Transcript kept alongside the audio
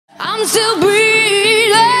I'm still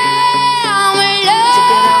breathing. I'm alive.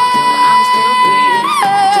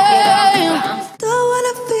 Don't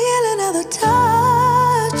wanna feel another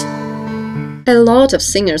touch. A lot of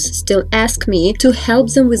singers still ask me to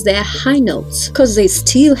help them with their high notes, cause they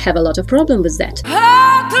still have a lot of problem with that.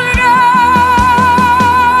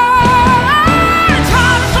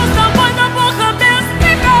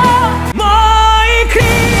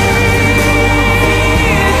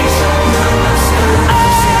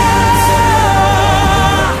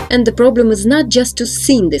 And the problem is not just to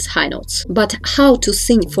sing these high notes, but how to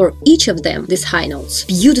sing for each of them these high notes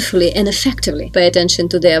beautifully and effectively. Pay attention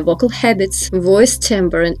to their vocal habits, voice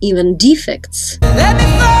timbre, and even defects. Let me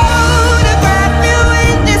photograph you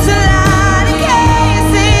in this light in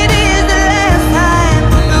case it is the last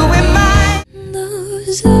time you were mine.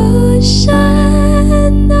 Those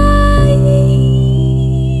ocean eyes.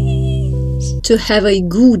 To have a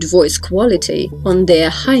good voice quality on their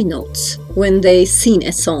high notes when they sing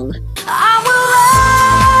a song. I will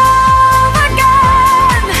love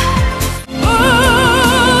again.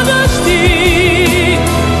 Honesty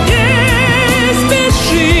is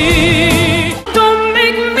mystery. Don't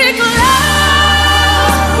make me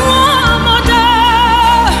laugh one more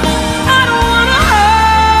time. I don't wanna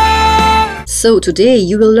hurt. So today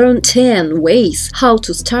you will learn 10 ways how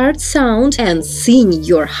to start, sound and sing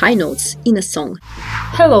your high notes in a song.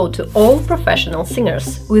 Hello to all professional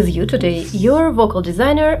singers. With you today, your vocal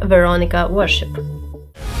designer, veronicaworship.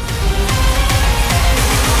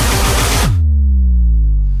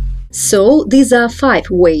 So, these are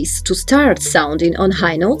 5 ways to start sounding on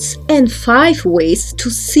high notes and 5 ways to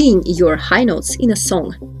sing your high notes in a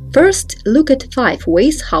song. First, look at 5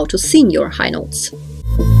 ways how to sing your high notes.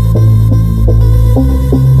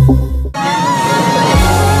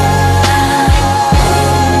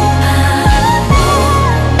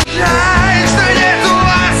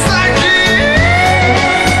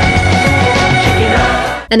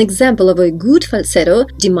 An example of a good falsetto,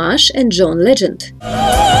 Dimash and J.Legend.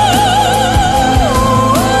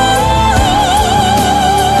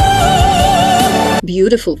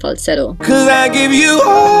 Beautiful falsetto. 'Cause I give you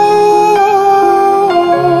all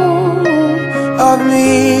of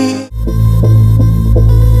me.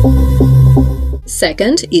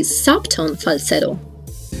 Second is subton falsetto.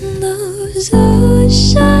 Those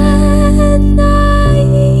ocean eyes.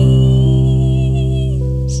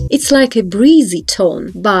 It's like a breezy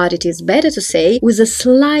tone, but it is better to say with a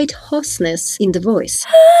slight hoarseness in the voice.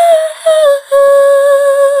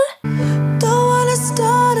 Don't wanna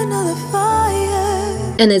start another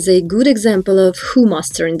fire. And as a good example of who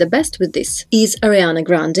mastering the best with this is Ariana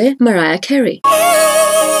Grande, Mariah Carey.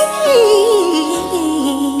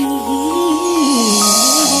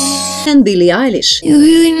 And Billie Eilish. You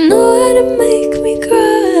really know how to make me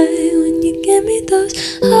cry when you give me those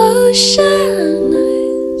ocean eyes.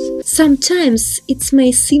 Sometimes it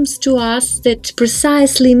may seem to us that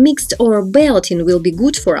precisely mixed or belting will be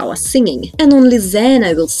good for our singing, and only then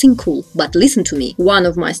I will sing cool. But listen to me, one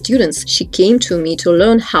of my students, she came to me to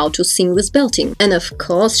learn how to sing with belting, and of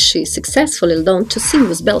course she successfully learned to sing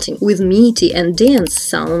with belting, with meaty and dense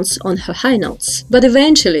sounds on her high notes. But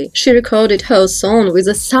eventually she recorded her song with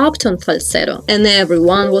a subton falsetto, and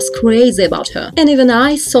everyone was crazy about her. And even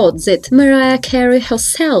I thought that Mariah Carey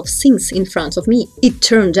herself sings in front of me. It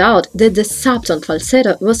turned out that the subton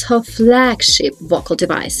falsetto was her flagship vocal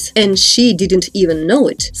device, and she didn't even know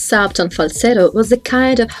it. Subton falsetto was the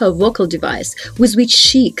kind of her vocal device with which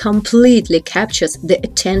she completely captures the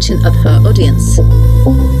attention of her audience.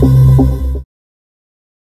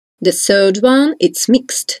 The third one, it's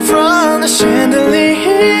mixed. From the chandelier,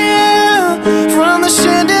 from the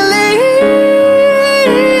chandelier.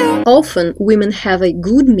 Often women have a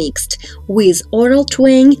good mixed with oral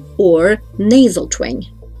twang or nasal twang.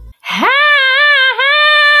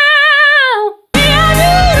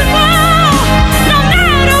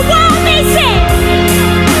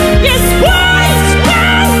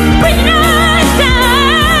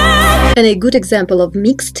 And a good example of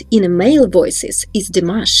mixed in male voices is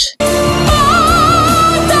Dimash.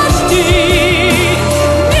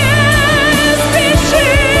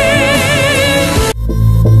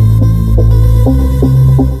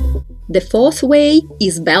 The fourth way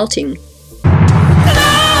is belting.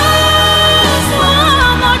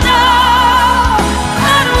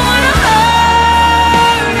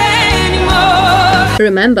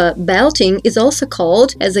 Remember, belting is also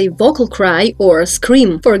called as a vocal cry or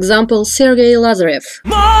scream. For example, Sergei Lazarev.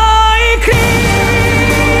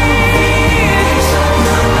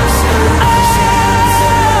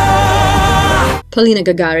 Polina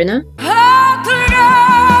Gagarina.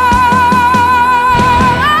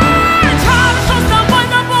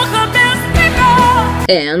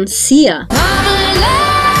 and Sia.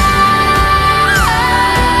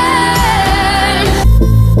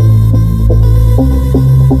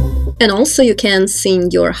 And also you can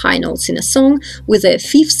sing your high notes in a song with a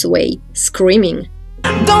fifth way, screaming.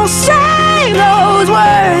 Don't say those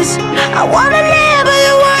words. I wanna live, but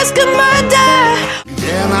your words could murder.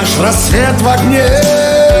 Где наш рассвет в огне,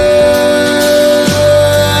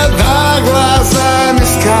 да глазами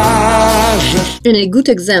скажешь. And a good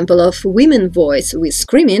example of women voice with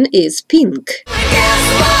screaming is Pink.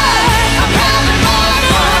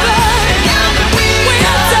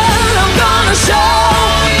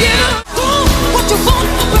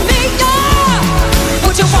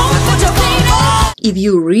 If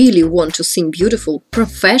you really want to sing beautiful,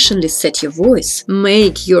 professionally set your voice,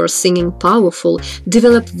 make your singing powerful,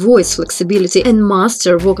 develop voice flexibility and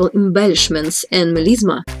master vocal embellishments and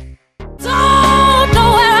melisma. Don't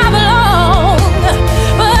know where I belong,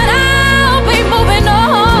 but I'll be moving on.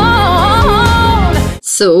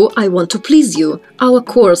 So, I want to please you. Our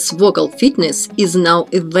course Vocal Fitness is now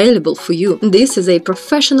available for you. This is a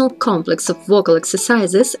professional complex of vocal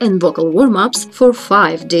exercises and vocal warm-ups for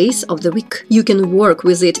 5 days of the week. You can work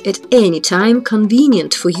with it at any time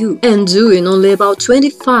convenient for you. And doing only about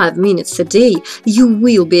 25 minutes a day, you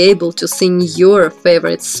will be able to sing your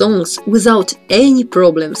favorite songs without any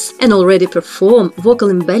problems and already perform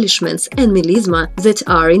vocal embellishments and melisma that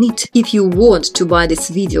are in it. If you want to buy this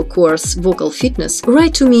video course Vocal Fitness,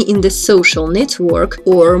 write to me in the social network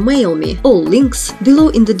or mail me. All links below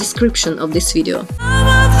in the description of this video.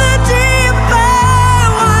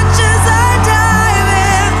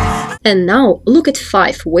 And now look at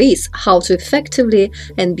 5 ways how to effectively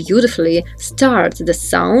and beautifully start the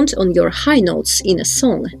sound on your high notes in a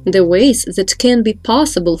song. The ways that can be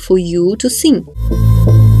possible for you to sing.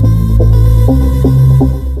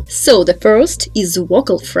 So the first is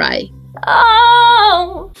vocal fry.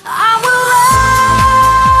 Oh, I will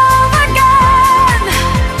love again.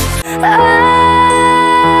 I'm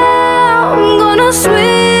gonna swing.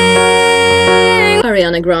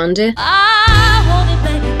 Ariana Grande. I want it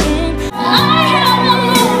back again. I have no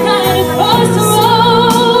moonlight across the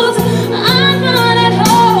roads. I'm not at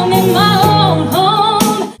home in my own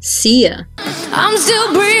home. Sia. I'm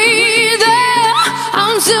still breathing.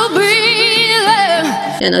 I'm still breathing.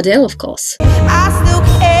 And Adele, of course. I still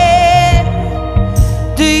care.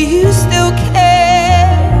 Do you still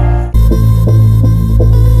care?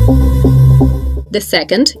 The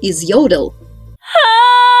second is Yodel.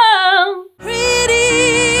 Oh,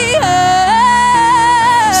 pretty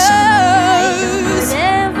eyes.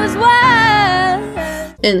 It was wild.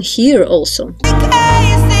 And here also. In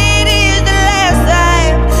case it is the last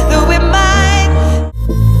time that we might.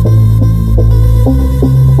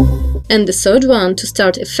 And the third one, to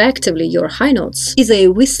start effectively your high notes, is a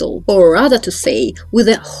whistle, or rather to say, with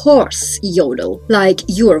a hoarse yodel, like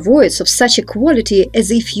your voice of such a quality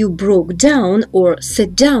as if you broke down or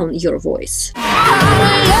set down your voice.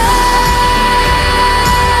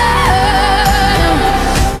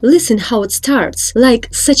 Listen how it starts, like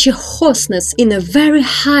such a hoarseness in a very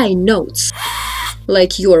high notes.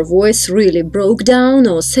 Like your voice really broke down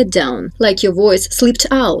or set down, like your voice slipped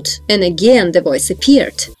out, and again the voice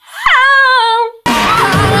appeared.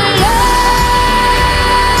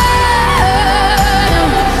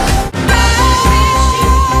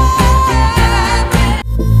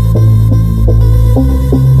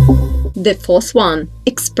 The fourth one,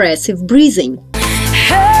 expressive breathing.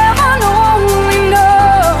 Heaven only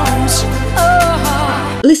knows.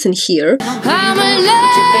 Oh, Listen here. I'm alive.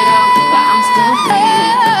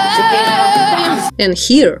 And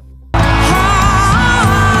here.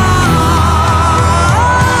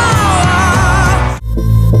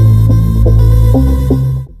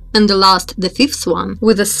 And the last, the fifth one,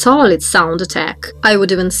 with a solid sound attack. I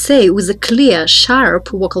would even say with a clear, sharp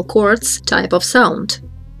vocal cords type of sound.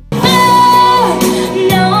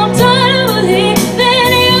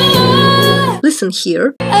 Listen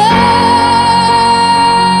here.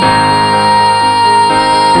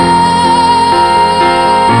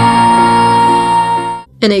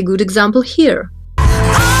 And a good example here.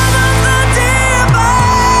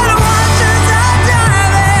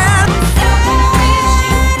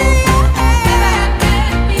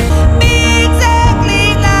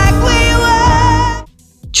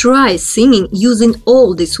 Try singing using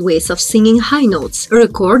all these ways of singing high notes.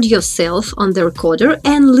 Record yourself on the recorder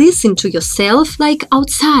and listen to yourself like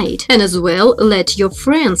outside. And as well, let your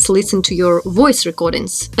friends listen to your voice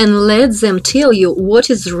recordings. And let them tell you what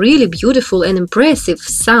is really beautiful and impressive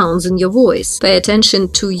sounds in your voice. Pay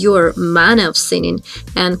attention to your manner of singing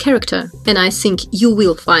and character. And I think you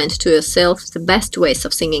will find to yourself the best ways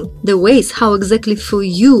of singing. The ways how exactly for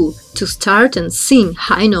you to start and sing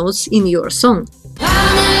high notes in your song.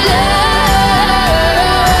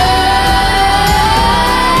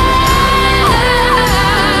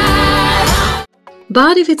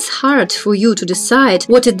 But if it's hard for you to decide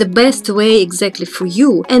what is the best way exactly for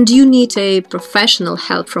you and you need a professional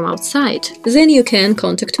help from outside, then you can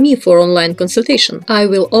contact me for online consultation. I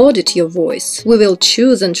will audit your voice. We will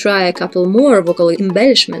choose and try a couple more vocal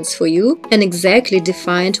embellishments for you and exactly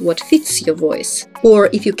define what fits your voice. Or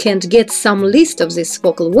if you can't get some list of these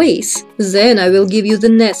vocal ways, then I will give you the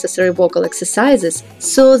necessary vocal exercises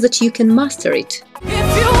so that you can master it.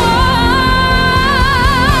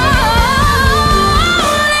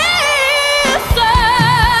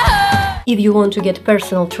 If you want to get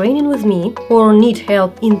personal training with me or need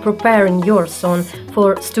help in preparing your song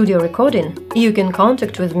for studio recording, you can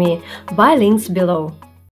contact with me by links below.